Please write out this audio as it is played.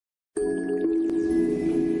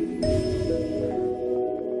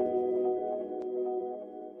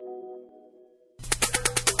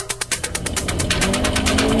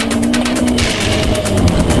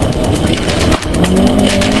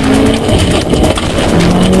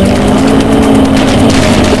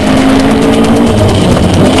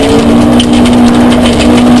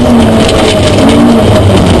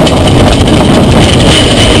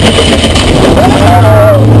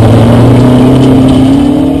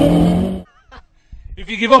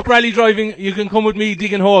give up rally driving, you can come with me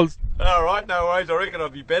digging holes. All right, no worries. I reckon I'll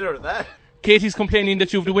be better at that. Katie's complaining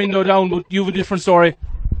that you have the window down, but you have a different story.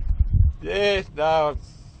 Yeah, no,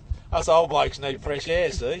 us old blokes need fresh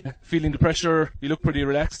air, see? Feeling the pressure, you look pretty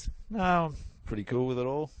relaxed. No, I'm pretty cool with it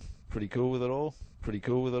all. Pretty cool with it all. Pretty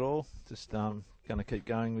cool with it all. Just going to keep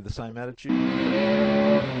going with the same attitude.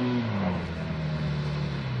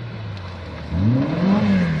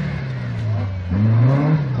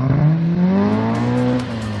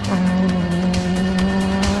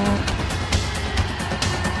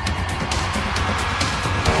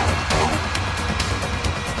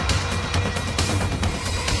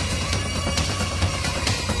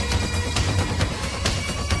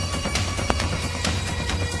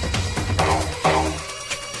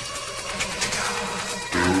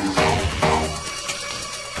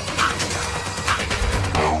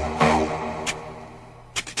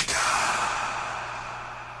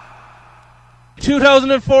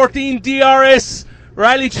 2014 DRS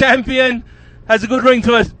Rally Champion has a good ring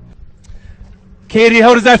to it. Katie,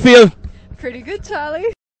 how does that feel? Pretty good,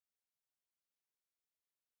 Charlie.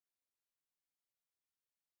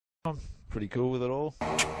 I'm pretty cool with it all.